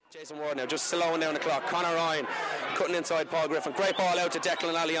Jason Ward now just slowing down the clock. Conor Ryan cutting inside Paul Griffin. Great ball out to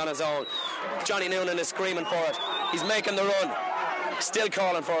Declan Lally on his own. Johnny Noonan is screaming for it. He's making the run. Still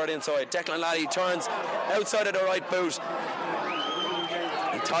calling for it inside. Declan Lally turns outside of the right boot.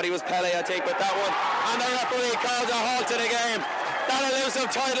 He thought he was Pele, I think, with that one. And the referee calls a halt to the game. That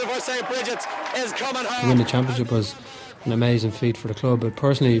elusive title for St. Brigid's is coming home. To win the championship was an amazing feat for the club, but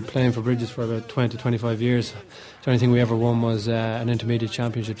personally playing for Brigids for about 20-25 years, the only thing we ever won was an intermediate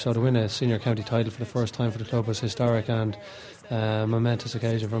championship, so to win a senior county title for the first time for the club was historic and a momentous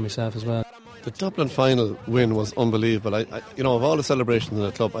occasion for myself as well. The Dublin final win was unbelievable. I of all the celebrations in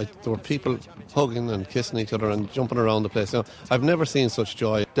the club, there were people hugging and kissing each other and jumping around the place. I've never seen such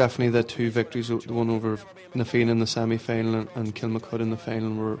joy. Definitely the two victories, the one over Nafeen in the semi-final and Kilmacud in the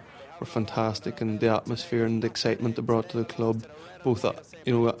final were fantastic, and the atmosphere and the excitement they brought to the club, both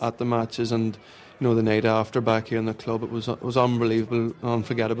at the matches and the night after back here in the club. It was unbelievable,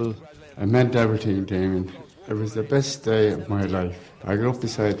 unforgettable. I meant everything, Damien. It was the best day of my life. I got up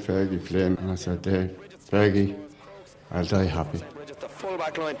beside Fergie Flynn and I said, Dave, Fergie, I'll die happy. The full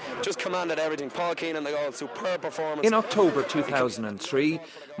back line just commanded everything. Paul Keane in the goal, superb performance. In October 2003,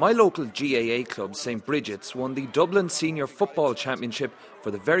 my local GAA club, St. Brigid's, won the Dublin Senior Football Championship for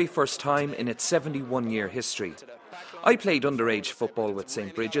the very first time in its 71-year history. I played underage football with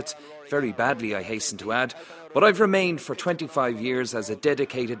St. Brigid's, very badly I hasten to add, but I've remained for 25 years as a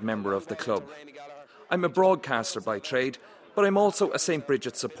dedicated member of the club. I'm a broadcaster by trade, but I'm also a St.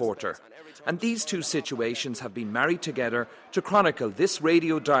 Brigid's supporter. And these two situations have been married together to chronicle this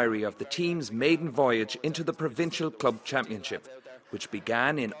radio diary of the team's maiden voyage into the Provincial Club Championship, which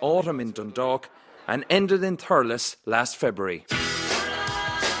began in autumn in Dundalk and ended in Thurles last February.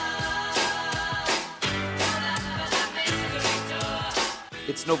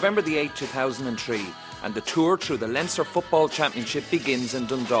 It's November the 8th, 2003, and the tour through the Leinster Football Championship begins in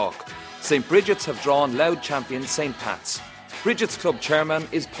Dundalk. St. Brigid's have drawn Louth champion St. Pat's. Brigid's club chairman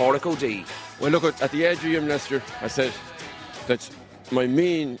is Pádraig O'Dea. Well, look, at the AGM last year, I said that my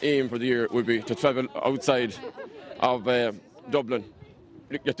main aim for the year would be to travel outside of Dublin,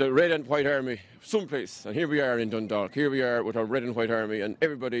 get the Red and White Army someplace. And here we are in Dundalk. Here we are with our Red and White Army, and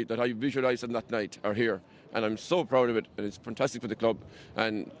everybody that I visualised on that night are here. And I'm so proud of it, and it's fantastic for the club.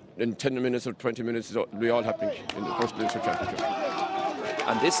 And in 10 minutes or 20 minutes, it'll be all happening in the first Leinster Championship.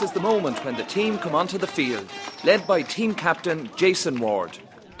 And this is the moment when the team come onto the field, led by team captain Jason Ward.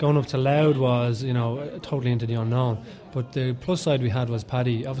 Going up to Louth was, totally into the unknown. But the plus side we had was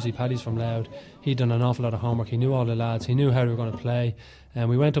Paddy. Obviously, Paddy's from Louth. He'd done an awful lot of homework. He knew all the lads. He knew how they were going to play. And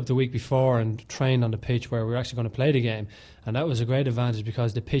we went up the week before and trained on the pitch where we were actually going to play the game. And that was a great advantage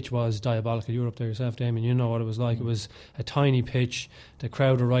because the pitch was diabolical. You were up there yourself, Damien. You know what it was like. It was a tiny pitch. The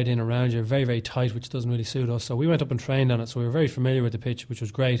crowd were right in around you, very, very tight, which doesn't really suit us. So we went up and trained on it. So we were very familiar with the pitch, which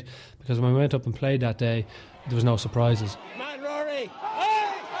was great because when we went up and played that day, there was no surprises.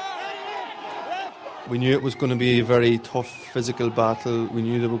 We knew it was going to be a very tough physical battle. We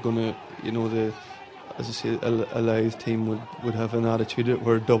knew they were going to, as I say, a Louth team would have an attitude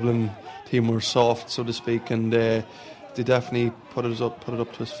where Dublin team were soft, so to speak, and they definitely put it up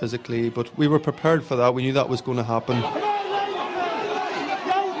to us physically. But we were prepared for that. We knew that was going to happen.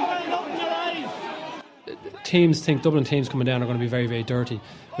 Dublin teams coming down are going to be very, very dirty,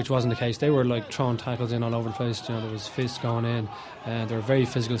 which wasn't the case. They were like throwing tackles in all over the place. There was fists going in. They're a very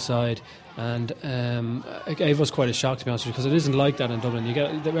physical side, and it gave us quite a shock, to be honest with you, because it isn't like that in Dublin.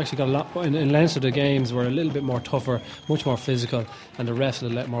 They actually got a lot in Leinster. The games were a little bit more tougher, much more physical, and the refs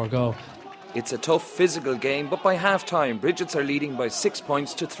would let more go. It's a tough physical game, but by half-time, Brigids are leading by 6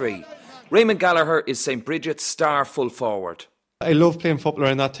 points to 3. Raymond Gallagher is St. Brigid's star full forward. I love playing football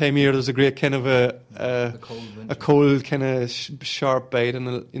around that time of year. There's a great kind of a cold kind of sharp bite, and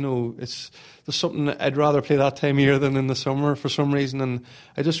there's something I'd rather play that time of year than in the summer for some reason. And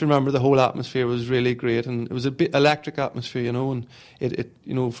I just remember the whole atmosphere was really great, and it was a bit electric atmosphere, and it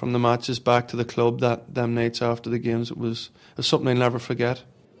from the matches back to the club them nights after the games, it was something I'll never forget.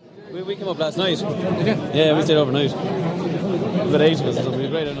 We came up last night. Yeah, we stayed overnight. About 8 of us, it'll be a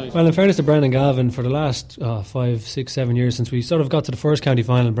great night. Well, in fairness to Brendan Galvin, for the last 5, 6, 7 years since we sort of got to the first county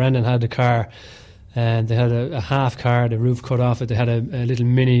final, Brendan had the car, and they had a half car, the roof cut off it, they had a little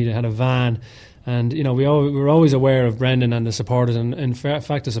mini, they had a van, and we were always aware of Brendan and the supporters, and in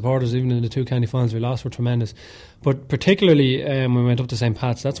fact the supporters, even in the 2 county finals we lost, were tremendous. But particularly when we went up to St.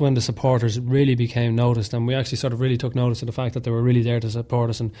 Pat's, that's when the supporters really became noticed, and we actually sort of really took notice of the fact that they were really there to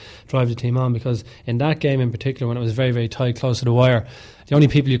support us and drive the team on, because in that game in particular, when it was very, very tight, close to the wire, the only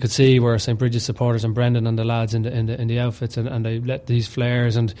people you could see were St. Brigid's supporters and Brendan and the lads in the outfits, and they let these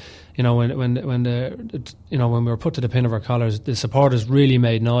flares, and when we were put to the pin of our collars, the supporters really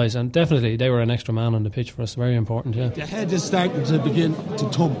made noise, and definitely they were an extra man on the pitch for us. Very important, yeah. The head is starting to begin to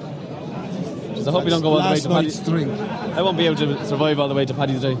thump. I hope you don't go all the way to Paddy's drink. I won't be able to survive all the way to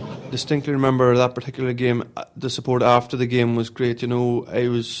Paddy's Day. Distinctly remember that particular game. The support after the game was great. I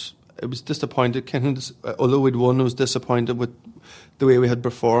was disappointed. Although we'd won, I was disappointed with the way we had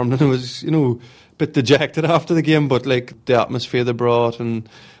performed, and I was a bit dejected after the game. But like the atmosphere they brought, and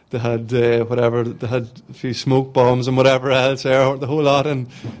they had they had a few smoke bombs and whatever else there, the whole lot, and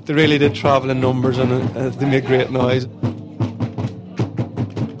they really did travel in numbers, and they made great noise.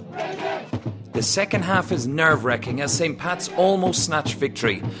 The second half is nerve-wracking as St. Pat's almost snatched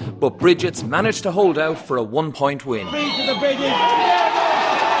victory, but Brigids managed to hold out for a 1-point win. Full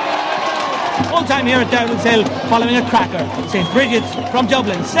time here at Dowdall's Hill following a cracker. St. Brigids from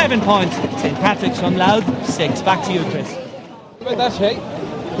Dublin, 7 points. St. Patrick's from Louth, 6. Back to you, Chris. About that, hey?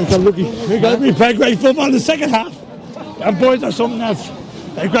 We played great football in the second half. Our boys are something else.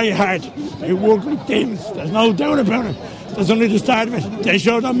 They're great hard. They work like demons. There's no doubt about it. That's only the start of it. They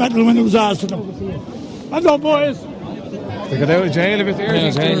showed their mettle when it was asked to them. Well done, boys. They got out of jail a bit there.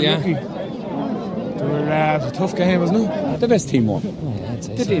 Yeah. They were a tough game, wasn't it? The best team won.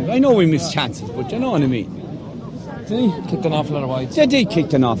 I know we missed chances, but you know what I mean. Kicked an awful lot of wides. They did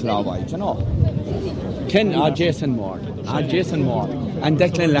kick an awful lot of wides, you know. Jason Moore, and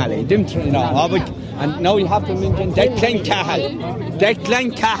Declan Lally. And now you have to mention Declan Cahill.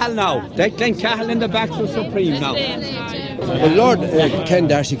 Declan Cahill in the back for Supreme now. Well, Lord Ken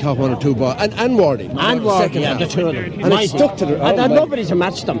Darcy caught 1 or 2 balls, and Wardy. And Wardy, yeah, the two of them. And it stuck to the... And nobody to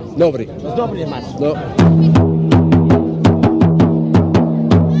match them. Nobody. There's nobody to match them. No.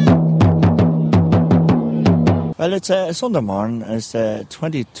 Well, it's a Sunday morning. It's the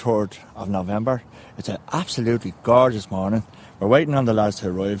 23rd of November. It's an absolutely gorgeous morning. We're waiting on the lads to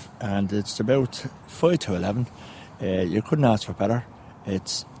arrive, and it's about 5 to 11. You couldn't ask for better.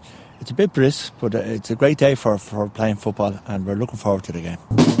 It's a bit brisk, but it's a great day for playing football, and we're looking forward to the game.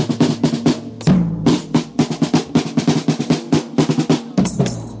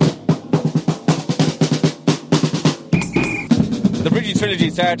 The Brigid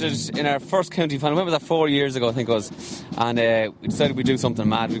trilogy started in our first county final. When was that? 4 years ago, I think it was. And we decided we'd do something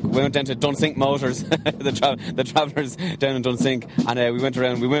mad. We went down to Dunsink Motors, the travellers down in Dunsink, and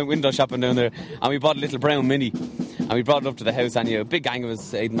we went window shopping down there, and we bought a little brown Mini. And we brought it up to the house, and a big gang of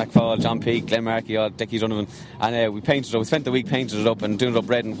us, Aidan McFall, John Peake, Glenn Markey, Dickie Donovan, and we painted it up. We spent the week painting it up and doing it up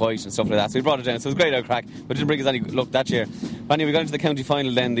red and white and stuff like that. So we brought it down. So it was great out crack, but it didn't bring us any luck that year. But anyway, we got into the county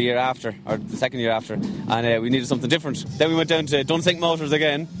final then the year after, or the second year after, and we needed something different. Then we went down to Dunsink Motors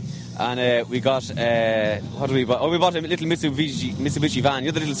again, and we got what did we buy? Oh, we bought a little Mitsubishi van,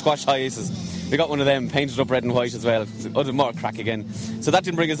 the little squash Hiaces. We got one of them, painted up red and white as well. More crack again. So that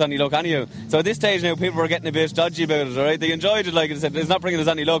didn't bring us any luck anyhow. So at this stage now, people were getting a bit dodgy about it, alright? They enjoyed it, like I said, it's not bringing us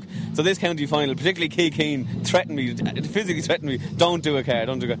any luck. So this county final, particularly Key Keane, physically threatened me, don't do a car.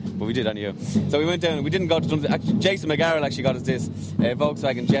 But we did anyhow. So we went down, we didn't go to Dunsink. Jason McGarrell actually got us this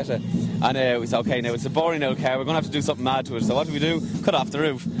Volkswagen Jetta. And we said, okay, now it's a boring old car, we're going to have to do something mad to it. So what do? Cut off the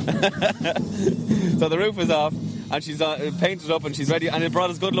roof. So the roof is off, and she's painted up, and she's ready, and it brought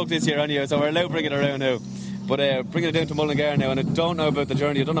us good luck this year anyway, so we're allowed to bring it around now. But bringing it down to Mullingar now, and I don't know about the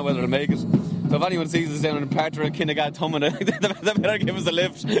journey, I don't know whether to make it. So if anyone sees us down in Parter or Kinnegad Thummin, they better give us a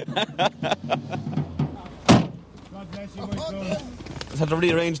lift. Just had to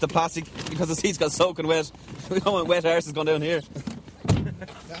rearrange the plastic because the seats got soaking wet. We don't want wet arses going down here.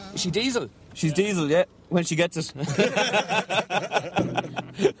 Is she diesel? She's diesel, yeah, when she gets it.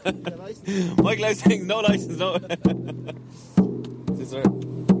 Michael House thinks no licence, no.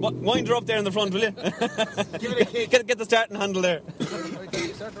 Wind her up there in the front, will you? Give it a kick. Get the starting handle there.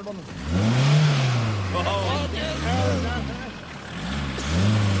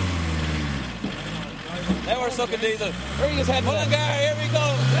 Now we're sucking diesel. Bring his head. Mullingar, here we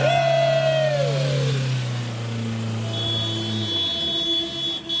go.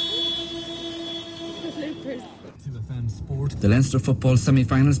 The Leinster football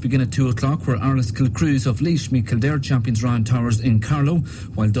semi-finals begin at 2 o'clock, where Ireland's Kilcrews of Laois meet Kildare champions Ryan Towers in Carlow,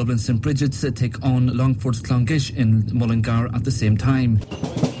 while Dublin St Brigid's take on Longford's Clongish in Mullingar at the same time.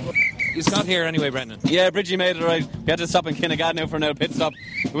 You got here anyway, Brendan. Yeah, Bridgie made it right. We had to stop in Kinnegad now for an pit stop.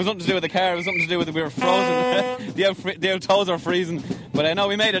 It was nothing to do with the car, it was something to do with we were frozen. the out toes were freezing. But no,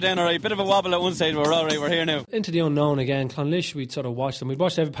 we made it in alright. Bit of a wobble at one stage, but we're alright, we're here now. Into the unknown again. Clonlish, we'd sort of watched them. We'd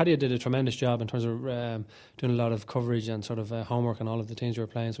watched Paddy did a tremendous job in terms of doing a lot of coverage and sort of homework on all of the teams we were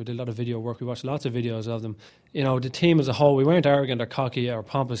playing. So we did a lot of video work. We watched lots of videos of them. You know, the team as a whole, we weren't arrogant or cocky or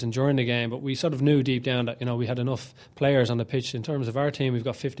pompous during the game, but we sort of knew deep down that, you know, we had enough players on the pitch. In terms of our team, we've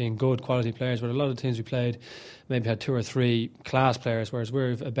got 15 good quality players, but a lot of the teams we played maybe had 2 or 3 class players, whereas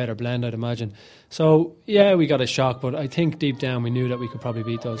we're a better blend, I'd imagine. So, yeah, we got a shock, but I think deep down we knew that we could probably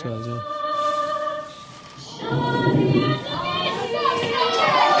beat those guys, yeah.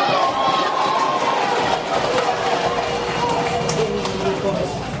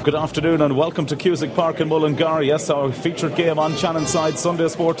 Good afternoon and welcome to Cusack Park in Mullingar. Yes, our featured game on Shannon Side Sunday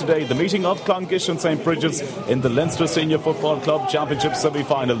Sport today. The meeting of Clongish and St. Brigid's in the Leinster Senior Football Club Championship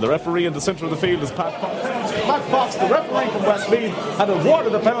semi-final. The referee in the centre of the field is Pat Fox. Pat Fox, the referee from Westmeath, had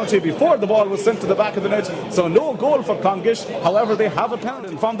awarded a penalty before the ball was sent to the back of the net, so no goal for Clongish. However, they have a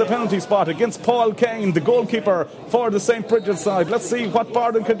penalty from the penalty spot against Paul Kane, the goalkeeper for the St. Brigid's side. Let's see what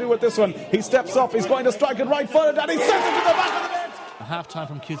Barden can do with this one. He steps up, he's going to strike it right-footed, and he sends it to the back of the net. Half-time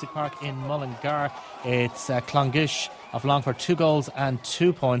from Cusack Park in Mullingar. It's Clongish of Longford 2 goals and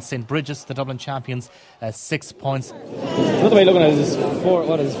 2 points. St. Brigid's, the Dublin champions, 6 points. Another way of looking at it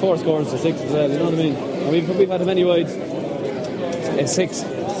is 4 scores to 6 as well, you know what I mean? And we've had many wides. It's 6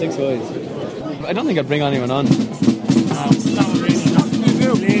 wides. I don't think I'd bring anyone on. The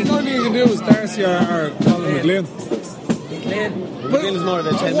only thing you can do is Darcy or Colin McLean. McLean is more of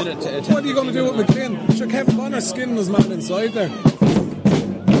a 10-minute... What are you going to do with McLean? Sure, Kevin Bonner's skinning his man inside there.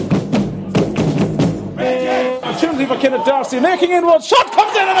 Opportunity for Kenneth Darcy, making inroads, shot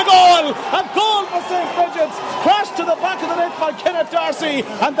comes in and a goal! A goal for St. Brigid's, crashed to the back of the net by Kenneth Darcy,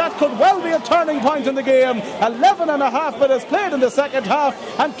 and that could well be a turning point in the game. 11 and a half minutes played in the second half,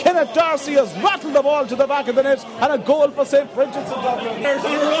 and Kenneth Darcy has rattled the ball to the back of the net, and a goal for St. Brigid's in Dublin. There's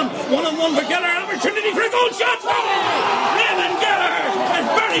on a run, 1-on-1 for Geller, opportunity for a goal shot! Raymond Geller has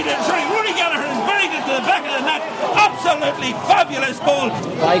buried it, Rory Geller has buried it to the back of the net. Absolutely fabulous goal.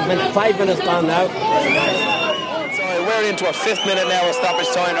 5 minutes gone now. So we're into a 5th minute now of stoppage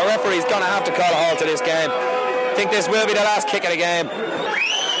time. The referee's going to have to call a halt to this game. I think this will be the last kick of the game.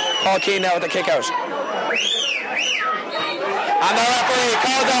 Paul Keane now with the kick out. And the referee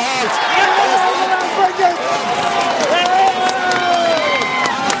calls a halt.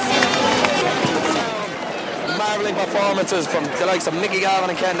 Marvelling performances from the likes of Mickey Galvin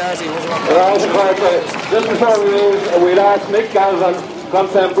and Ken Darcy. Just before we leave, we'll ask Mick Galvin from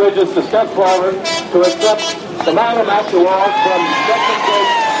St. Brigid's to step forward to accept the Man of Match award from Second Gate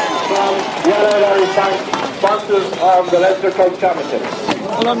from Yellow Larry Bank, sponsors of the Leinster Club Championship.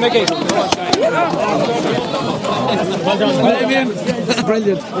 Hold on, Mickey. Well done, Damien.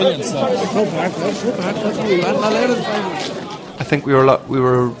 Brilliant. I think we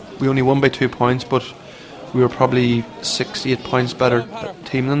only won by 2 points, but we were probably 6-8 points better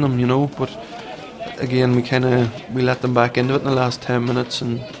team than them, you know. But again, we let them back into it in the last 10 minutes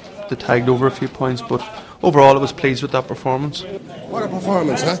and they tagged over a few points. But overall, I was pleased with that performance. What a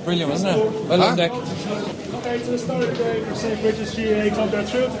performance, huh? Brilliant, wasn't it? Well done, Dick. Okay, so the start of the day for St. Brigid's GAA Club. They're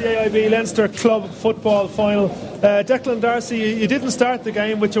through to the AIB Leinster Club football final. Declan Darcy, you didn't start the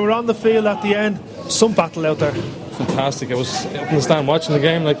game, but you were on the field at the end. Some battle out there. Fantastic. I was up in the stand watching the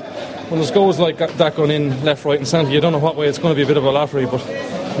game. Like, when there's goals like that going in left, right and centre, you don't know what way it's going to be. A bit of a lottery, but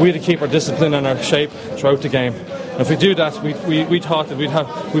we had to keep our discipline and our shape throughout the game. And if we do that, we thought that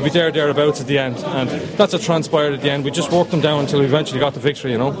we'd be thereabouts at the end, and that's what transpired at the end. We just worked them down until we eventually got the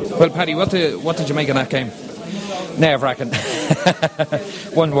victory, you know. Well, Paddy, what did you make of that game? Nerve-wracking.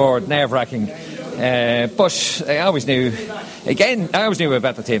 One word, nerve-wracking. But I always knew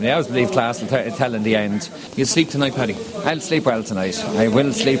about the team. I always believed class until in the end. You'll sleep tonight, Paddy? I'll sleep well tonight. I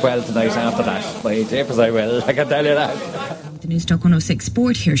will sleep well tonight after that. By jeepers I will, I can tell you that. The Newstalk 106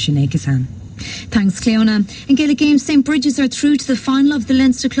 Sport, here Sinead Kazan. Thanks, Cleona. In Gaelic games, St. Brigid's are through to the final of the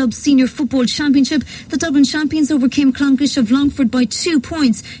Leinster Club Senior Football Championship. The Dublin champions overcame Clongish of Longford by 2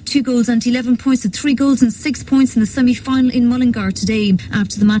 points. 2 goals and 11 points to 3 goals and 6 points in the semi-final in Mullingar today.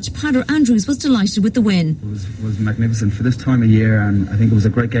 After the match, Padder Andrews was delighted with the win. It was magnificent for this time of year, and I think it was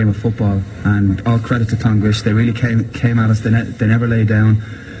a great game of football. And all credit to Clongish. They really came at us. They never laid down.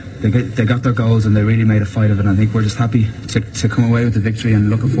 They got their goals and they really made a fight of it. I think we're just happy to come away with the victory and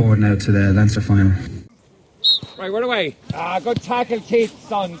looking forward now to the Leinster final. Right, we're away. Good tackle, Keith,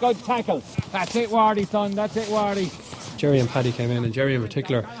 son. Good tackle. That's it, Wardy, son. That's it, Wardy. Jerry and Paddy came in, and Jerry in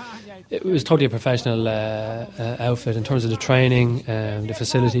particular, it was totally a professional outfit in terms of the training, the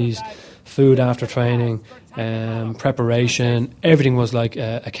facilities, food after training, preparation. Everything was like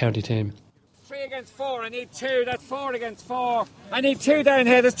a county team. 3 against 4, I need 2, that's 4 against 4. I need 2 down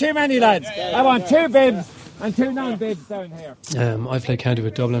here, there's too many lads. I want 2 bibs and 2 non-bibs down here. I played county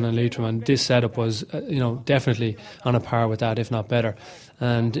with Dublin and Leitrim, and this setup was definitely on a par with that, if not better.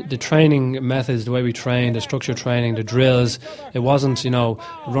 And the training methods, the way we trained, the structured training, the drills, it wasn't,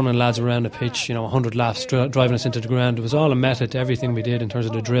 running lads around the pitch, 100 laps, driving us into the ground. It was all a method to everything we did in terms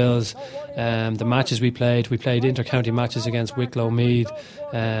of the drills, the matches we played. We played inter-county matches against Wicklow, Meath,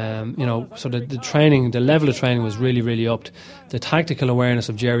 so the training, the level of training was really, really upped. The tactical awareness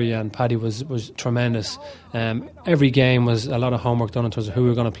of Jerry and Paddy was tremendous. Every game was a lot of homework done in terms of who we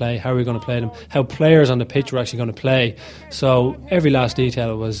were going to play, how we were going to play them, how players on the pitch were actually going to play. So every last detail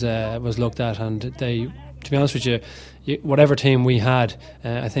was looked at, and they, to be honest with you, whatever team we had,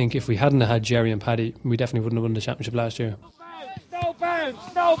 I think if we hadn't had Jerry and Paddy, we definitely wouldn't have won the championship last year. No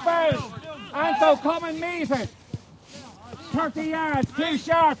bounce, no bounce. Anto, come and meet it. 30 yards, too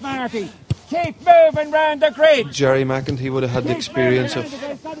short, Marty. Keep moving round the grid. Jerry McEntee would have had the experience of,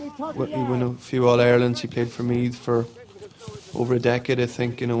 he won a few All-Irelands. He played for Meath for over a decade, I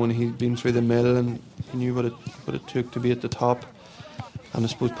think, when he'd been through the mill, and he knew what it took to be at the top. And I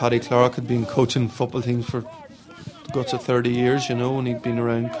suppose Paddy Clark had been coaching football teams for the guts of 30 years, and he'd been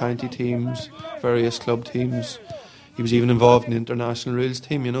around county teams, various club teams. He was even involved in the international rules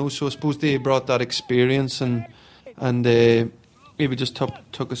team, So I suppose they brought that experience and maybe just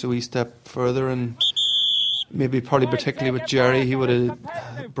took us a wee step further, and maybe probably particularly with Jerry, he would have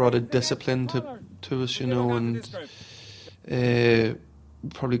brought a discipline to us, and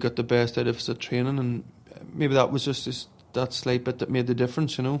probably got the best out of us at training, and maybe that was just that slight bit that made the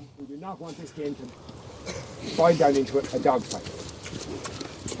difference, We do not want this game to boil down into a dogfight.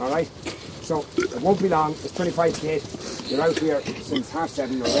 All right? So it won't be long. It's 25 to 8. You're out here since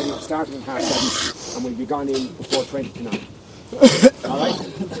 7:30 already, starting at 7:30, and we'll be gone in before 20 to 9. All right?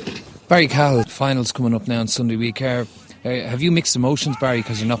 Barry Cahill, finals coming up now on Sunday week. Have you mixed emotions, Barry,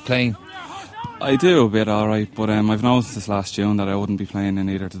 because you're not playing? I do a bit, alright, but I've noticed this last June that I wouldn't be playing in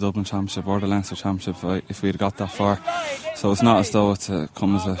either the Dublin Championship or the Leinster Championship if we had got that far. So it's not as though it's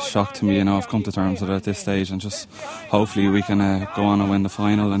come as a shock to me. I've come to terms with it at this stage, and just hopefully we can go on and win the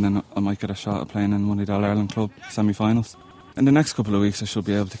final, and then I might get a shot at playing in one of the All-Ireland Club semi-finals. In the next couple of weeks I should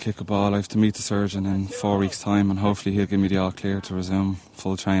be able to kick a ball. I have to meet the surgeon in 4 weeks' time, and hopefully he'll give me the all clear to resume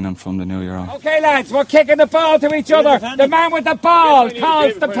full training from the new year on. OK lads, we're kicking the ball to each other. The man with the ball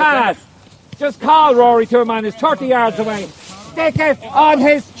calls the pass. Just call Rory to a man who's 30 yards away. Stick it on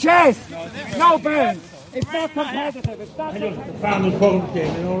his chest. No bounce. It's not competitive. It's not the family phone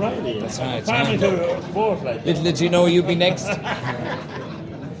game in O'Reilly. That's right. Family to sport, like. Little did you know you'd be next.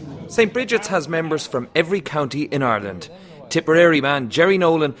 St Brigid's has members from every county in Ireland. Tipperary man Jerry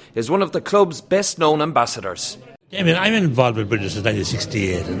Nolan is one of the club's best known ambassadors. I'm involved with Brigid's since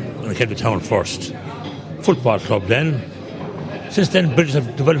 1968, when I came to town first. Football club then. Since then, Brigid's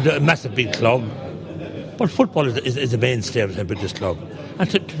have developed a massive big club. But football is the mainstay of the St Brigid's club. And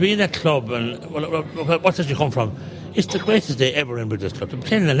to be in that club, and what's that you come from? It's the greatest day ever in Brigid's club. To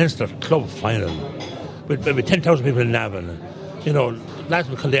play in the Leinster club final with maybe 10,000 people in Navan. Lads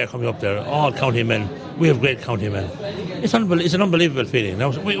with Kildare coming up there, all county men. We have great county men. It's an unbelievable feeling.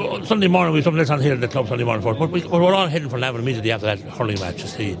 Now, Sunday morning we have something else on here in the club Sunday morning, but we're all heading for Navan immediately after that hurling match, you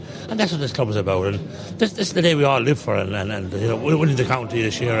see. And that's what this club is about. And this is the day we all live for, and we're winning the county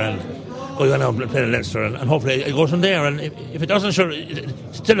this year, and going on and playing in Leinster, and hopefully it goes from there. And if it doesn't, sure,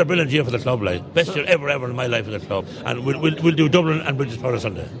 it's still a brilliant year for the club, like best year ever in my life for the club. And we'll do Dublin and Brigid's for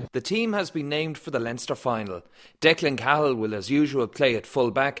Sunday. The team has been named for the Leinster final. Declan Cahill will, as usual, play at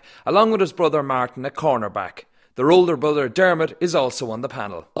full back, along with his brother Martin at cornerback. Their older brother Dermot is also on the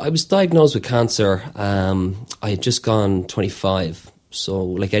panel. I was diagnosed with cancer. I had just gone 25. So,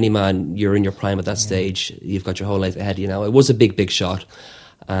 like any man, you're in your prime at that stage. You've got your whole life ahead of you now. It was a big, big shot.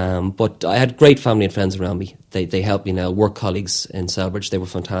 But I had great family and friends around me. They helped me now. Work colleagues in Selbridge, they were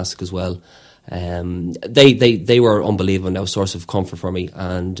fantastic as well. They were unbelievable now, a source of comfort for me,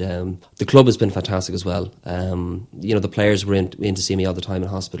 and the club has been fantastic as well. The players were in to see me all the time in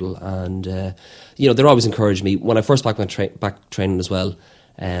hospital, and they're always encouraging me. When I first back training as well,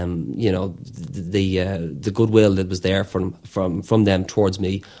 the goodwill that was there from them towards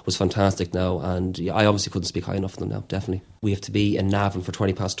me was fantastic now, and I obviously couldn't speak high enough of them now. Definitely, we have to be in Navan for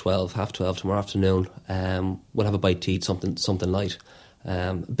 12 tomorrow afternoon. We'll have a bite to eat, something light.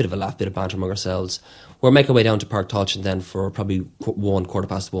 A bit of a laugh, bit of banter among ourselves. We'll make our way down to Park Tolchin then for probably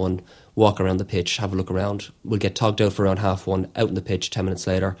 1:15, walk around the pitch, have a look around. We'll get togged out for around 1:30, out in the pitch 10 minutes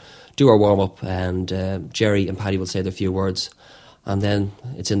later, do our warm-up, and Jerry and Paddy will say their few words. And then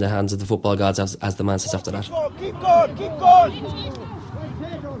it's in the hands of the football gods, as the man says after that. Keep going, keep going!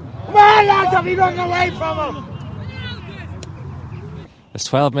 Come on, lads, have you running away from him? There's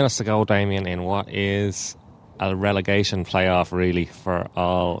 12 minutes to go, Damien, in what is a relegation playoff, really, for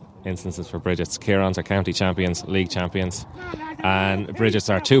all instances for Brigids. Kieran's are county champions, league champions, and Brigids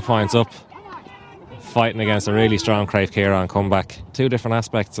are 2 points up, fighting against a really strong Crave Kieran comeback. Two different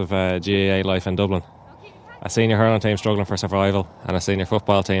aspects of GAA life in Dublin. A senior hurling team struggling for survival, and a senior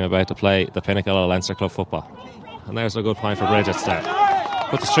football team about to play the pinnacle of Leinster Club football. And there's a good point for Brigids there.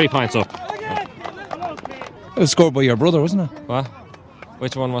 But there's 3 points up. It was scored by your brother, wasn't it? What?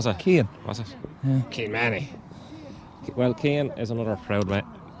 Which one was it? Cian. Was it? Yeah. Cian Mahoney. Well, Cian is another proud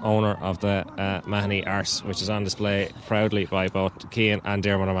owner of the Mahoney Arse, which is on display proudly by both Cian and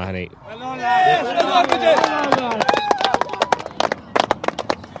Dermot O'Mahony.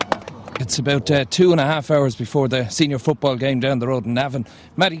 It's about 2.5 hours before the senior football game down the road in Navan.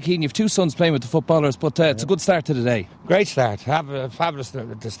 Matty Keane, you've two sons playing with the footballers, but it's a good start to the day. Great start. Fabulous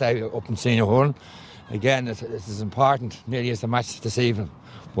to stay up in senior hurling. Again, it is important, nearly as the match this evening,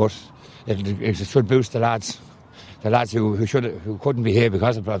 but it should boost the lads who couldn't be here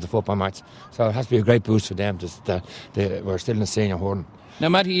because of the football match. So it has to be a great boost for them. We're still in the senior hurling. Now,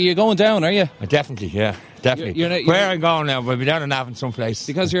 Matty, you're going down, are you? Definitely, yeah, definitely. You're Where I'm going now, we'll be down in Navan someplace.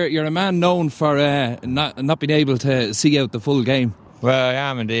 Because you're a man known for not being able to see out the full game. Well, I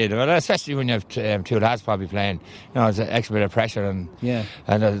am indeed. Well, especially when you have two lads probably playing. You know, it's an extra bit of pressure, and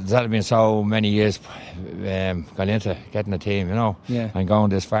there's been so many years gone into getting a team, you know, and going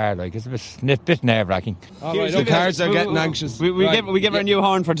this far. Like, it's a bit nerve-wracking. Right, the cards are getting anxious. We give her a new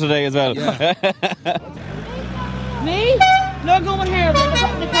horn for today as well. Yeah. Me? No going here. We're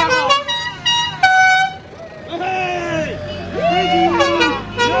putting the car off.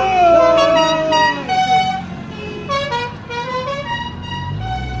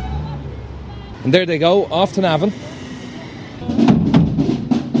 And there they go, off to Navan.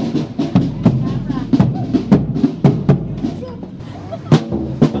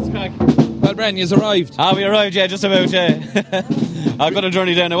 That's crack. Well, Bren, you've arrived. We arrived, yeah, just about, yeah. I've got a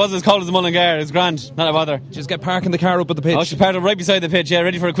journey down. It wasn't as cold as the Mullingar. It's grand, not a bother. Just get parking the car up at the pitch. I should park it right beside the pitch, yeah,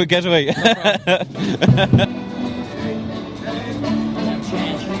 ready for a quick getaway.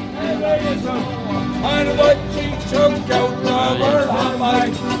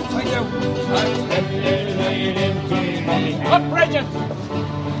 Up, Brigid!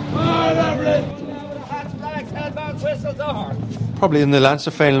 Probably in the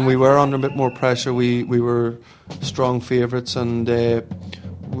Leinster final we were under a bit more pressure. We were strong favourites, and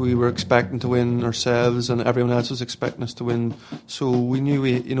we were expecting to win ourselves, and everyone else was expecting us to win. So we knew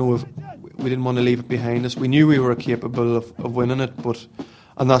we didn't want to leave it behind us. We knew we were capable of winning it,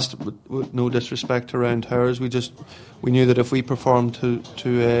 and that's with no disrespect to Round Towers. We knew that if we performed to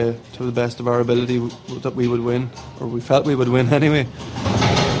the best of our ability, that we would win, or we felt we would win anyway.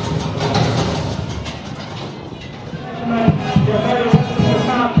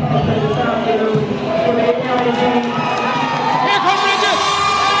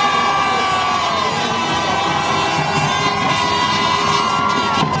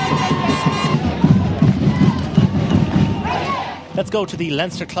 Let's go to the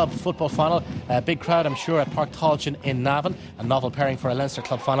Leinster Club football final. A big crowd, I'm sure, at Park Tolchin in Navan. A novel pairing for a Leinster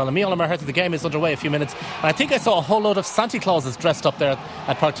Club final. And Micheál Maher, the game is underway a few minutes. And I think I saw a whole load of Santa Clauses dressed up there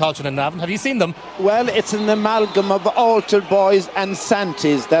at Park Tolchin in Navan. Have you seen them? Well, it's an amalgam of altar boys and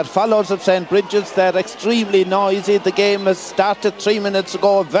Santis. They're followers of St. Brigid's. They're extremely noisy. The game has started 3 minutes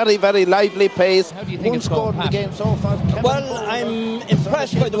ago. A very, very lively pace. How do you think it's going, Pat? The game so far. Well, I'm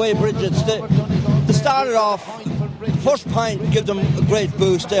impressed by the way Brigid's they started off. First point give them a great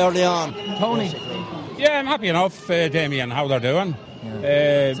boost early on. Tony? Yeah, I'm happy enough, Damien, how they're doing.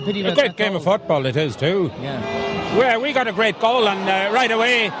 It's a pity a great game of football it is too. Yeah. We got a great goal, and right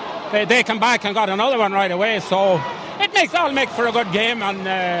away they come back and got another one right away, so it makes for a good game, and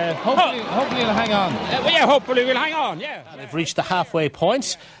hopefully it'll hang on. Hopefully we'll hang on, yeah. They've reached the halfway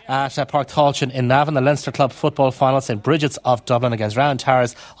point at Park Tolchin in Navan, the Leinster Club football final, St. Brigid's of Dublin against Round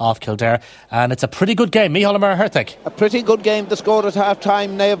Towers of Kildare, and it's a pretty good game. Micheál Maher. A pretty good game. The score at half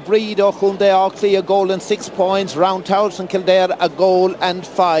time, Naomh Bríd Chunde Oxley a goal and 6 points, Round Towers and Kildare a goal and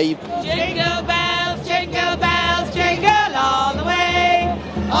 5. Jingle bells, jingle all the way.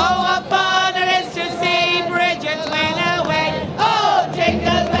 Oh, what fun it is to see Brigid's win away. Oh,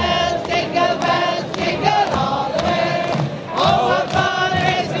 jingle bells, jingle all the way. Oh, what fun.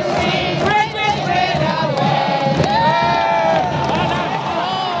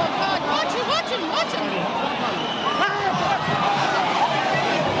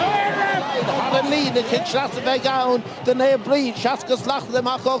 the Kinshasa the near breed, Shaskas Lach the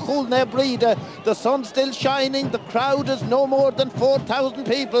Machol near breed. The sun's still shining, the crowd is no more than 4,000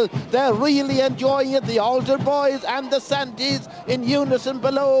 people. They're really enjoying it, the older boys and the Sandys in unison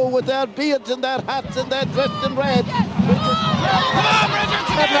below with their beards and their hats and their dressed in red.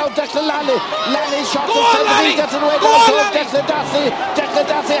 And now Declan Lally shot himself, he gets it away down towards Declan Dassey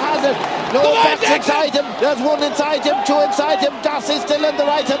has it. No backs inside him, there's one inside him, two inside him. Dassey still on the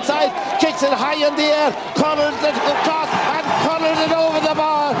right hand side, kicks it high in the air, colours it across and colours it over the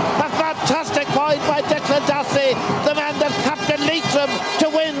bar. A fantastic point by Declan Dassey, the man that captain Leitrim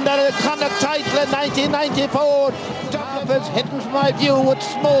to win the Connacht title in 1994. Dublin is hidden from my view with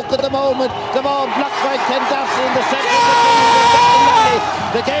smoke at the moment. The ball blocked by Ken Dassey in the centre of the field.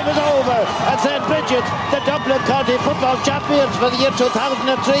 The game is over, and St. Brigid, the Dublin County Football Champions for the year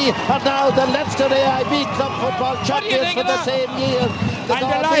 2003, are now the Leinster AIB Club Football Champions for the same year.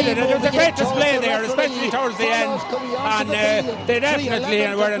 I'm delighted. It was a great display there, especially towards the end, and they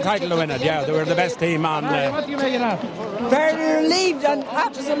definitely were entitled to win it. Yeah, they were the best team on. What do you make it of? Very relieved and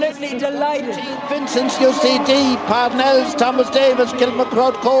absolutely delighted. Vincent's, UCD, Parnell's, Thomas Davis,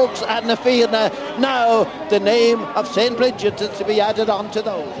 Kilmacrod, Cokes and Nafiana. Now the name of St. Brigid is to be added on to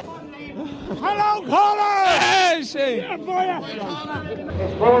those. Hello, caller! Hey, here for you.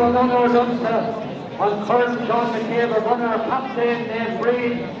 It's rolling under Dunster on current John McCabe, runner captain named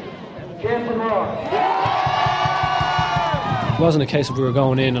Brigid, Jason Roar. It wasn't a case of we were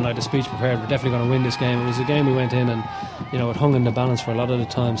going in and I had a speech prepared, we're definitely going to win this game. It was a game we went in and, you know, it hung in the balance for a lot of the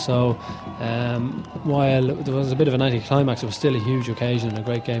time. So while there was a bit of an anticlimax, it was still a huge occasion and a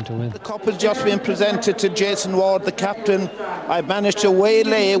great game to win. The cup has just been presented to Jason Ward, the captain. I managed to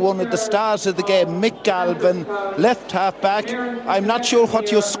waylay one of the stars of the game, Mick Galvin, left half back. I'm not sure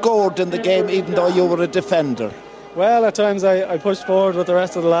what you scored in the game, even though you were a defender. Well, at times I pushed forward with the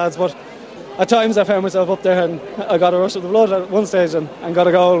rest of the lads, but at times I found myself up there and I got a rush of the blood at one stage and got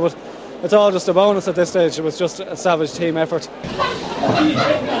a goal, but it's all just a bonus at this stage. It was just a savage team effort.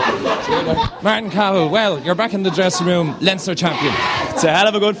 Martin Cahill, well, you're back in the dressing room, Leinster champion. It's a hell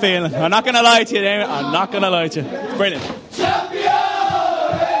of a good feeling. I'm not going to lie to you, Damien. I'm not going to lie to you. It's brilliant.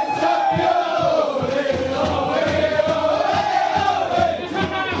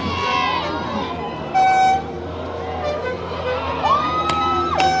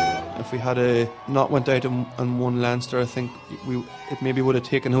 If we had not went out and won Leinster, I think it maybe would have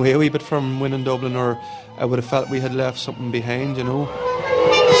taken away a wee bit from winning Dublin, or I would have felt we had left something behind, you know.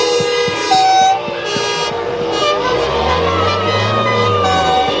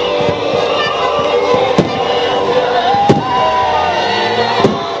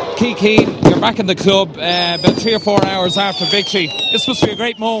 Keane, you're back in the club about 3 or 4 hours after victory. This must be a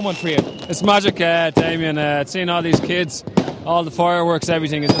great moment for you. It's magic, Damien. Seeing all these kids, all the fireworks,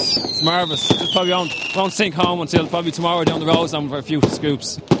 everything, it's marvellous. Just probably won't sink home until probably tomorrow down the road for a few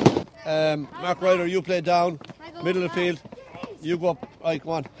scoops. Mark Ryder, you play down, middle of the field. You go up, right, go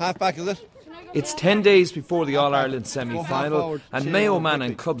on. Half back, is it? It's 10 days before the All-Ireland semi-final, and Mayo man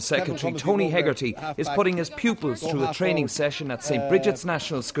and club secretary Tony Hegarty is putting his pupils through a training session at St. Brigid's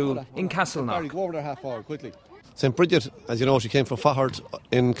National School in Castleknock. Go over there half forward, quickly. St. Brigid, as you know, she came from Fahard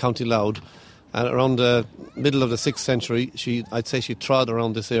in County Louth, and around the middle of the 6th century, I'd say she trod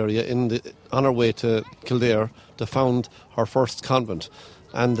around this area on her way to Kildare to found her first convent.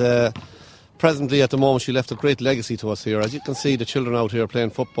 And presently, at the moment, she left a great legacy to us here. As you can see, the children out here playing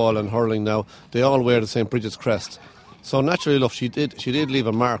football and hurling now, they all wear the St. Brigid's crest. So naturally enough, she did leave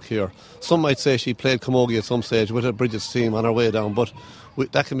a mark here. Some might say she played camogie at some stage with a Brigid's team on her way down, but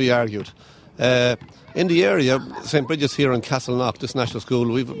that can be argued. In the area, St. Brigid's here in Castleknock, this national school,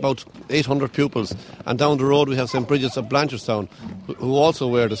 we've about 800 pupils. And down the road we have St. Brigid's of Blanchardstown, who also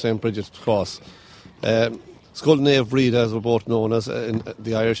wear the St. Brigid's cross. Skull Nave Breed, as we're both known as in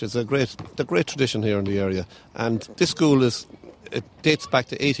the Irish, is a great tradition here in the area. And this school it dates back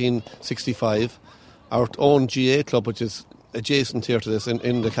to 1865. Our own GA club, which is adjacent here to this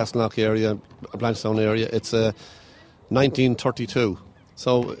in the Castleknock area, Blanchardstown area, it's 1932.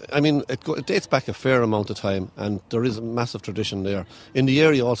 So, I mean, it dates back a fair amount of time, and there is a massive tradition there. In the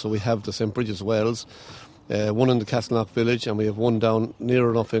area also we have the St. Brigid's Wells, one in the Castleknock village, and we have one down near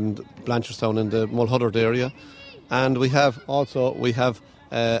enough in Blanchardstown in the Mulhuddard area. And we have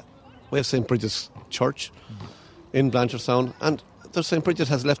St. Brigid's Church in Blanchardstown, and the St. Brigid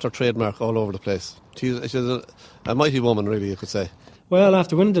has left her trademark all over the place. She's a mighty woman, really, you could say. Well,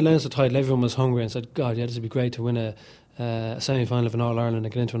 after winning the Leinster title, everyone was hungry and said, God, yeah, this would be great to win a a semi-final of an All-Ireland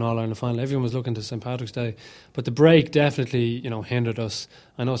and get into an All-Ireland final. Everyone was looking to St. Patrick's Day, but the break definitely, hindered us.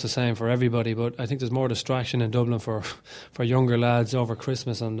 I know it's the same for everybody, but I think there's more distraction in Dublin for younger lads over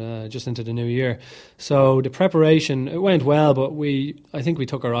Christmas and just into the new year. So the preparation, it went well, but I think we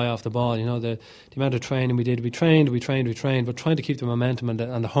took our eye off the ball. The amount of training we did, we trained, but trying to keep the momentum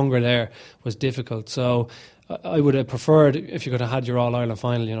and the hunger there was difficult. So I would have preferred if you could have had your All-Ireland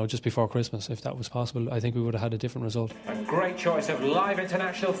final, just before Christmas, if that was possible. I think we would have had a different result. A great choice of live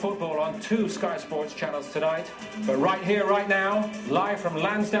international football on 2 Sky Sports channels tonight. But right here, right now, live from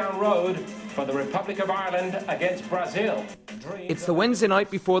Lansdowne Road for the Republic of Ireland against Brazil. It's the Wednesday night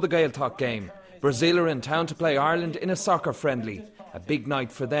before the Gaeltacht game. Brazil are in town to play Ireland in a soccer friendly. A big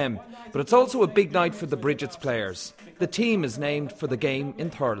night for them. But it's also a big night for the Brigids players. The team is named for the game in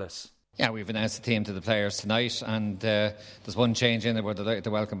Thurles. Yeah, we've announced the team to the players tonight, and there's one change in there. We're delighted to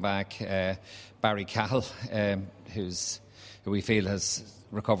welcome back Barry Cahill, who we feel has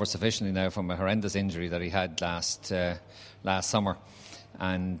recovered sufficiently now from a horrendous injury that he had last summer.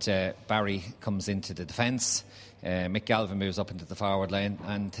 And Barry comes into the defence. Mick Galvin moves up into the forward line,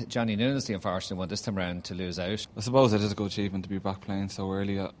 and Johnny Nunes, the unfortunate one this time round, to lose out. I suppose it is a good achievement to be back playing so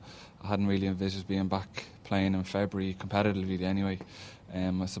early. I hadn't really envisaged being back playing in February competitively anyway.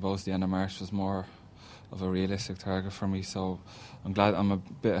 I suppose the end of March was more of a realistic target for me, so I'm glad I'm a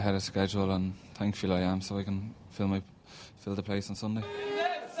bit ahead of schedule, and thankfully I am, so I can fill the place on Sunday.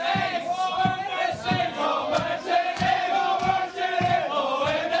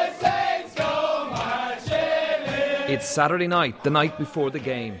 It's Saturday night, the night before the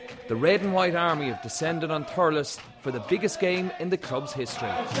game. The red and white army have descended on Thurles for the biggest game in the club's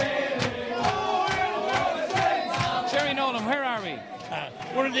history. Sherry Nolan, where are we?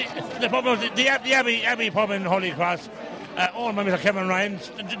 One of the pub, the Abbey pub in Holy Cross. All my Mr. Kevin Ryan,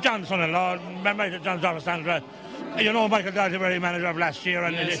 John's son-in-law, John's daughter Sandra. Michael Dodd, Tipperary manager of last year,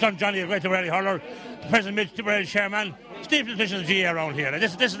 and his son Johnny, a great Tipperary hurler. President Mitch, Tipperary chairman. Steve Fish is the GA around here.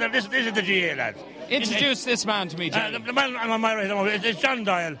 This is the GA, lads. Introduce this man to me, Johnny. The man on my right, it's John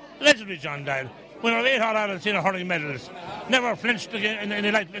Doyle, legendary John Doyle. Winner of 8 All-Ireland senior hurling medals. Never flinched in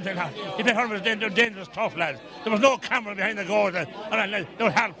the light. He played hurling with dangerous, tough lads. There was no camera behind the goal. They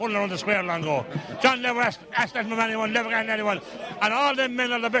were hard pulling around the square long goal. John never asked that from anyone, never got anyone. And all them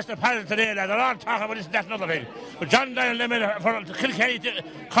men are the best of paddles today, lads. They're all talking about this, that's another thing. But John Doyle, them men, for Kilkenny,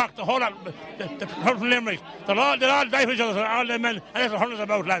 Cork, the whole lot, the from Limerick, they all die for each other, all them men, and that's what hurling's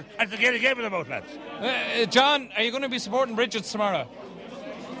about, lads. That's the game is about, lads. John, are you going to be supporting Brigids tomorrow?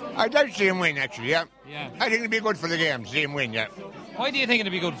 I'd like to see him win, actually, yeah. I think it'd be good for the game, see him win, yeah. Why do you think it'd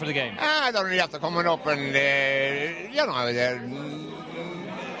be good for the game? I don't really have to come up and, they're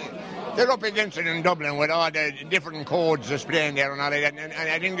up against it in Dublin with all the different codes displaying there and all that, and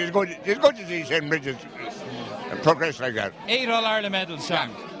I think it's good to see St. Brigids progress like that. 8 All-Ireland medals,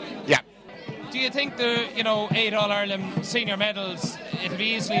 John. Yeah. Do you think the 8 All-Ireland senior medals, it'll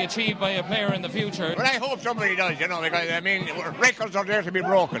be easily achieved by a player in the future? Well, I hope somebody does, because records are there to be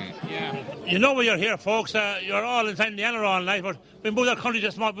broken. Yeah. You know why you're here, folks. You're all inside the Anna all night, but we moved our country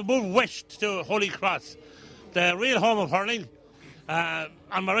just small. We moved west to Holy Cross, the real home of hurling.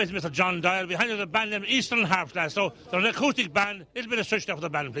 On my right is Mr. John Doyle. Behind us a band named Eastern Harps, lads. So they're an acoustic band. A little bit of switch there for the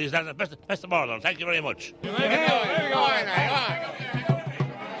band, please. That's the best of all, though. Thank you very much. There we go.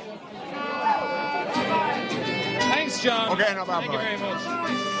 Thanks, John. Okay, no problem. Thank you very much.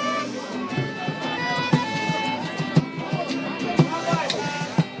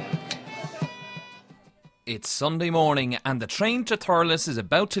 It's Sunday morning and the train to Thurles is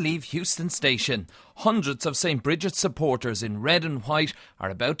about to leave Heuston Station. Hundreds of St. Brigid's supporters in red and white are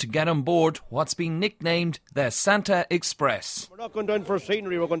about to get on board what's been nicknamed the Santa Express. We're not going down for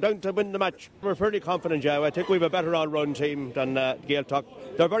scenery, we're going down to win the match. We're fairly confident, Joe. I think we have a better all-round team than Gaeltacht.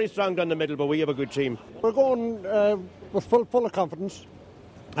 They're very strong down the middle, but we have a good team. We're going with full of confidence,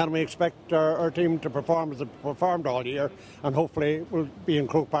 and we expect our team to perform as they've performed all year, and hopefully we'll be in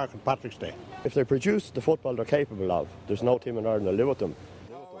Croke Park on Patrick's Day. If they produce the football they're capable of, there's no team in Ireland that'll live with them.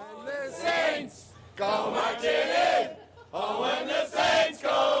 When the Saints go marching in, oh, when the Saints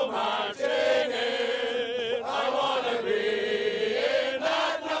go marching in, I want to be in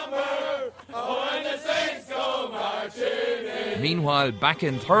that number, oh, when the Saints go marching in. Meanwhile, back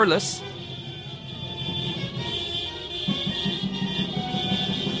in Thurles,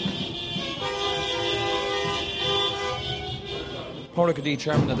 Porrickady,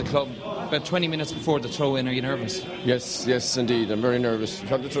 chairman of the club, about 20 minutes before the throw-in, are you nervous? Yes, indeed. I'm very nervous, to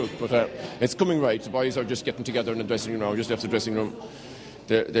tell the truth. But it's coming right. The boys are just getting together in the dressing room now, just left the dressing room.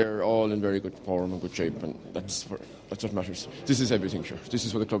 they're all in very good form and good shape, and that's what matters. This is everything, sure. This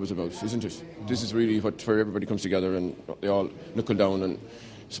is what the club is about, isn't it? This is really where everybody comes together and they all knuckle down and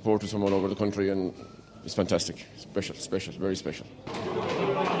support us from all over the country, and it's fantastic. Special, very special.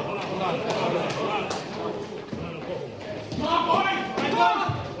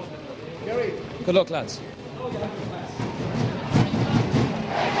 Good luck, lads.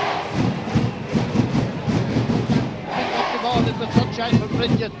 Ball in the sunshine for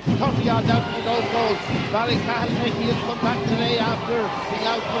Brigid, 30 yards out from his own goal. Barry Cahill making his comeback today after being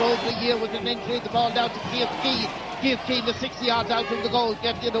out for over a year with an injury. The ball down to Keith Keane, the 60 yards out from the goal,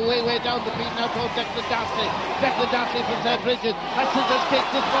 getting it way down the field now towards Declan Dassey from St. Brigid. That's his kick,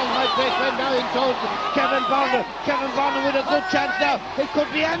 this ball might break right now in towards Kevin Bonner with a good chance now. It could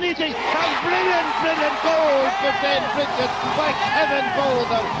be anything. That's brilliant goal for St. Brigid by Kevin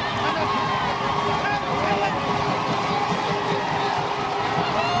Bonner.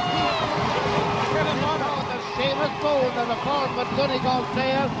 Seamus Bowler, a former Donegal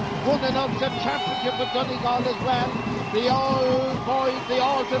player, won an Ulster Championship with Donegal as well. The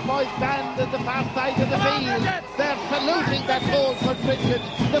Alton Boys band at the far side of the field. They're saluting that goal for Brigid.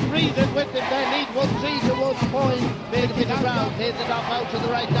 The Breeders with it. They lead 1-3 to 1 point. Made a bit of ground. Heads it off out to the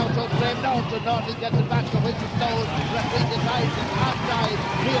right now to Graham Norton. Norton gets it back to Whistle Stone. Referee decides it's half time.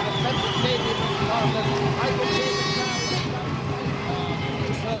 Here at Central Stadium in Scotland. I will say the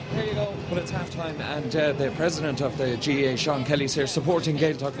There you go. Well, it's half-time, and the president of the GAA, Sean Kelly's here, supporting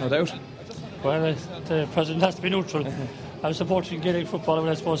Gaeltacht, no doubt. Well, the president has to be neutral. I'm supporting Gaelic football, and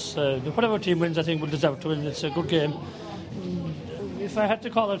I suppose whatever team wins, I think will deserve to win. It's a good game. If I had to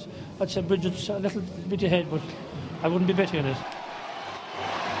call it, I'd say Brigid's a little bit ahead, but I wouldn't be betting on it.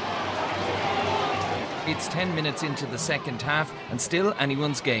 It's 10 minutes into the second half, and still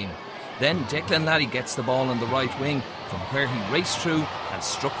anyone's game. Then Declan Laddie gets the ball on the right wing, from where he raced through and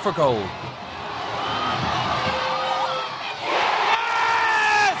struck for goal.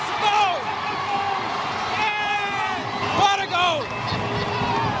 Yes! Goal! What a goal!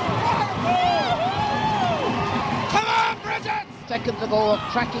 Come on, Brigid! Seconds ago, a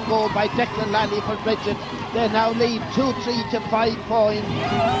cracking goal by Declan Laddie for Brigid. They now lead 2-3 to 5 points.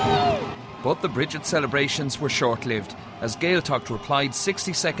 But the Brigid celebrations were short-lived, as Gaeltacht replied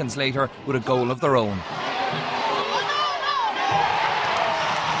 60 seconds later with a goal of their own.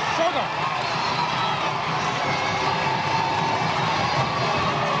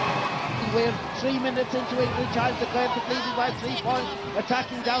 We're 3 minutes into English time. The Gaeltacht leading by 3 points,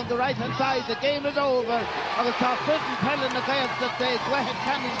 attacking down the right-hand side. The game is over. I was talking to Pelin the Gaels that they go ahead,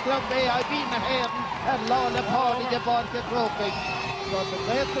 Cannons Club, AIB Nahairn, and Lorna Pauli, the Borca Groping. So the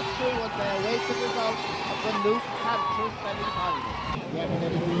Gaeltacht through and they await the result of the Luke Panthers semi-final.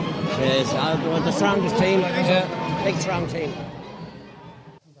 Yes, the strongest team. Big strong team.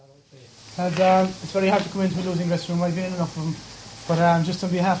 And it's very hard to come into a losing dressing room. I've been in enough of them, but just on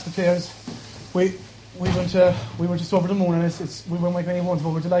behalf of the players, we were just over the moon, and we won't make any ones, but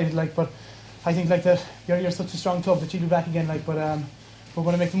we're delighted. But I think that you're such a strong club that you'll be back again. But we're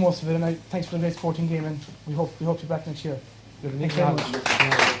going to make the most of it. And thanks for the great sporting game, and we hope you're back next year. Thanks very much.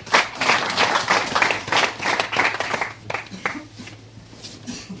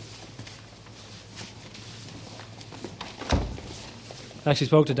 I actually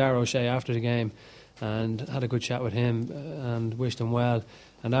spoke to Darragh O'Shea after the game and had a good chat with him and wished him well.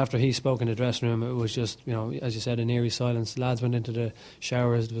 And after he spoke in the dressing room, it was just, as you said, an eerie silence. The lads went into the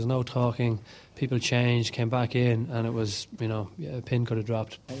showers, there was no talking, people changed, came back in, and it was, a pin could have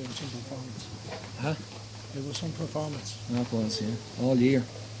dropped. It was some performance. Huh? It was some performance. That was, yeah. All year.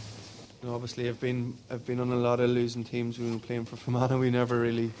 Obviously, I've been on a lot of losing teams. We were playing for Fermanagh. We never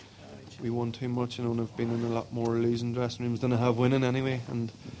really won too much, and I've been in a lot more losing dressing rooms than I have winning anyway.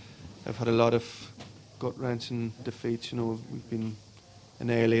 And I've had a lot of gut-wrenching defeats. We've been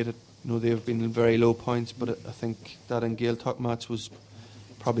annihilated. They've been in very low points, but I think that in Gaeltacht match was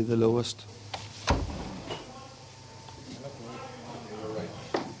probably the lowest.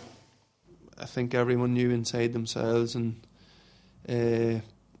 I think everyone knew inside themselves, and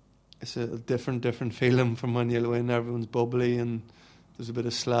it's a different feeling from when you win. Everyone's bubbly, and there's a bit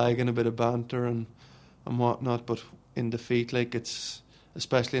of slag and a bit of banter and whatnot. But in defeat, it's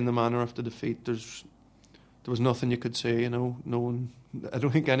especially in the manner of the defeat, there was nothing you could say. No one. I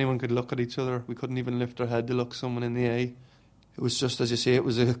don't think anyone could look at each other. We couldn't even lift our head to look someone in the eye. It was just, as you say, it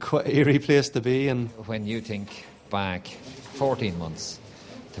was a quite eerie place to be. And when you think back 14 months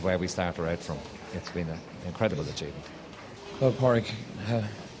to where we started out from, it's been an incredible achievement. Well, Pádraig,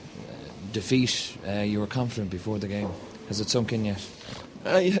 defeat, you were confident before the game. Has it sunk in yet?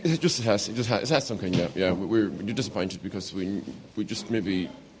 It has some kind. Yeah. We're disappointed because we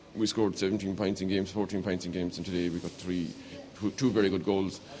scored 17 points in games, 14 points in games, and today we got two very good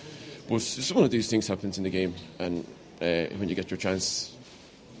goals. But just one of these things happens in the game, and when you get your chance,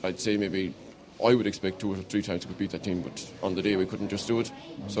 I'd say maybe I would expect 2 or 3 times we could beat that team, but on the day we couldn't just do it.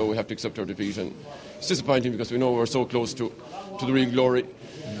 So we have to accept our defeat, and it's disappointing because we know we're so close to the real glory.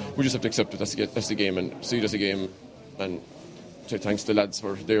 We just have to accept it. That's the game, and see it as a game, and say thanks to the lads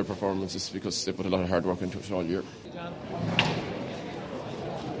for their performances because they put a lot of hard work into it all year.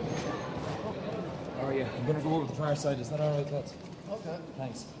 How are you? I'm going to go over to the far side. Is that all right, lads? Okay.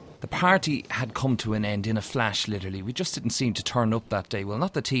 Thanks. The party had come to an end in a flash, literally. We just didn't seem to turn up that day. Well,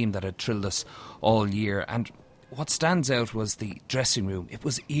 not the team that had thrilled us all year. And what stands out was the dressing room. It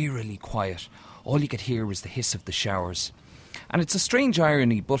was eerily quiet. All you could hear was the hiss of the showers. And it's a strange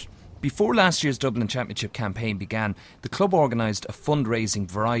irony, but before last year's Dublin Championship campaign began, the club organised a fundraising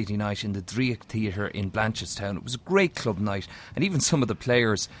variety night in the Driac Theatre in Blanchardstown. It was a great club night, and even some of the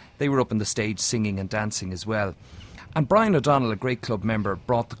players, they were up on the stage singing and dancing as well. And Brian O'Donnell, a great club member,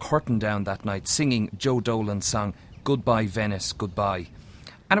 brought the curtain down that night singing Joe Dolan's song Goodbye Venice, Goodbye.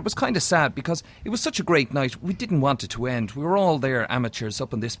 And it was kind of sad because it was such a great night, we didn't want it to end. We were all there, amateurs,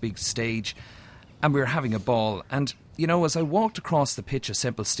 up on this big stage, and we were having a ball. And, you know, as I walked across the pitch of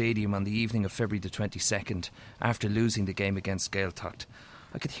Semple Stadium on the evening of February the 22nd, after losing the game against Gaeltacht,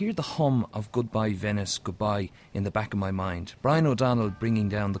 I could hear the hum of Goodbye Venice, Goodbye in the back of my mind. Brian O'Donnell bringing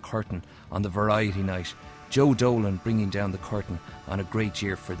down the curtain on the variety night, Joe Dolan bringing down the curtain on a great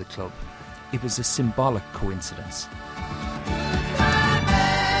year for the club. It was a symbolic coincidence.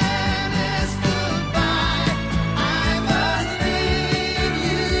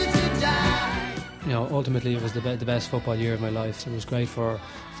 You know, ultimately it was the best football year of my life. It was great for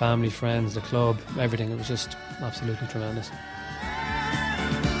family, friends, the club, everything. It was just absolutely tremendous.